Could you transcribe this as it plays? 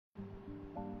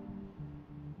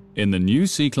In the new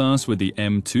C-Class with the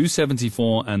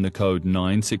M274 and the code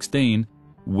 916,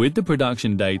 with the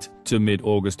production date to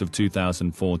mid-August of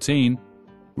 2014,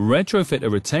 retrofit a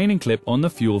retaining clip on the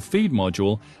fuel feed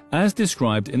module as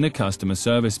described in the customer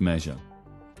service measure.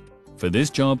 For this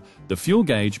job, the fuel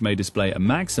gauge may display a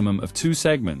maximum of 2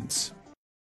 segments.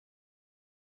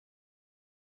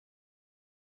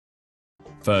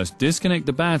 First, disconnect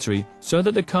the battery so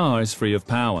that the car is free of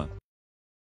power.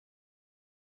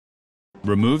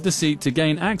 Remove the seat to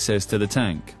gain access to the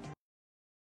tank.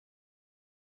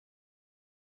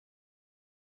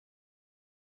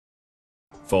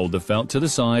 Fold the felt to the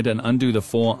side and undo the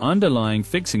 4 underlying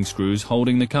fixing screws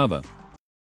holding the cover.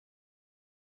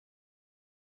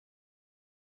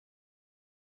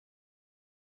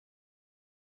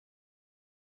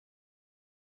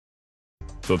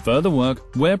 For further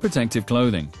work, wear protective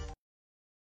clothing.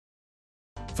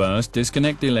 First,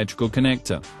 disconnect the electrical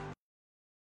connector.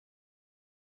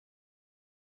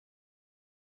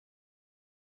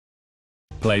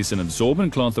 Place an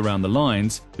absorbent cloth around the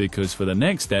lines because for the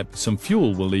next step, some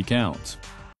fuel will leak out.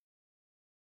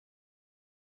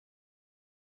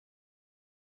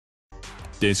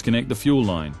 Disconnect the fuel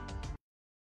line.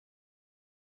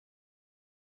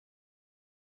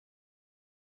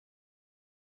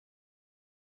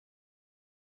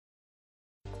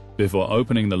 Before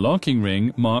opening the locking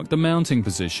ring, mark the mounting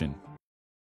position.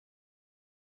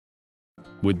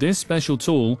 With this special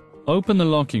tool, open the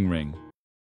locking ring.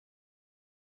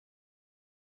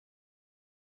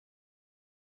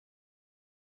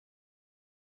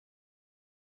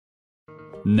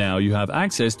 Now you have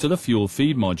access to the fuel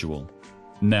feed module.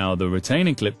 Now the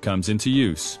retaining clip comes into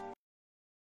use.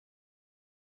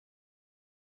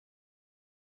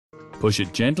 Push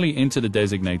it gently into the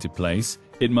designated place.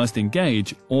 It must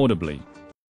engage audibly.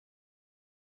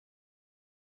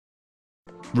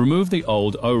 Remove the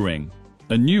old O-ring.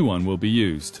 A new one will be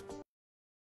used.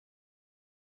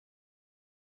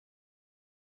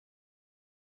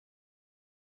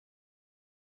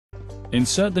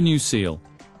 Insert the new seal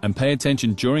and pay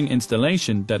attention during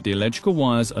installation that the electrical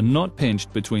wires are not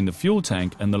pinched between the fuel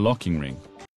tank and the locking ring.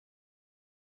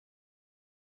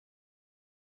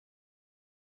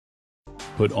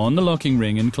 Put on the locking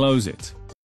ring and close it.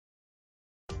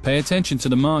 Pay attention to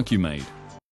the mark you made.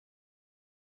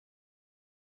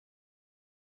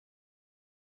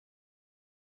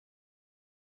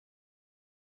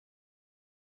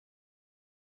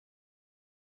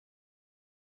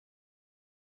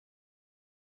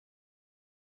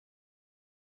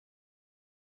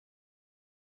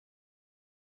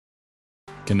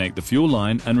 Connect the fuel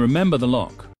line and remember the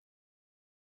lock.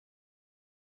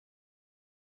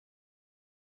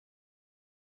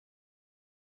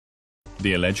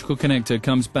 The electrical connector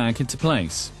comes back into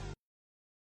place.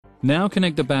 Now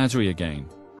connect the battery again.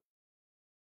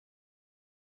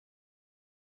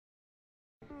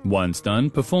 Once done,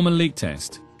 perform a leak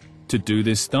test. To do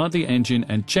this, start the engine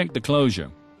and check the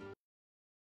closure.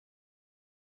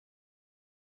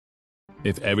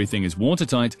 If everything is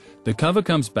watertight, the cover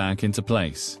comes back into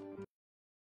place.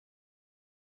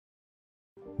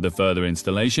 The further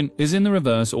installation is in the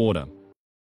reverse order.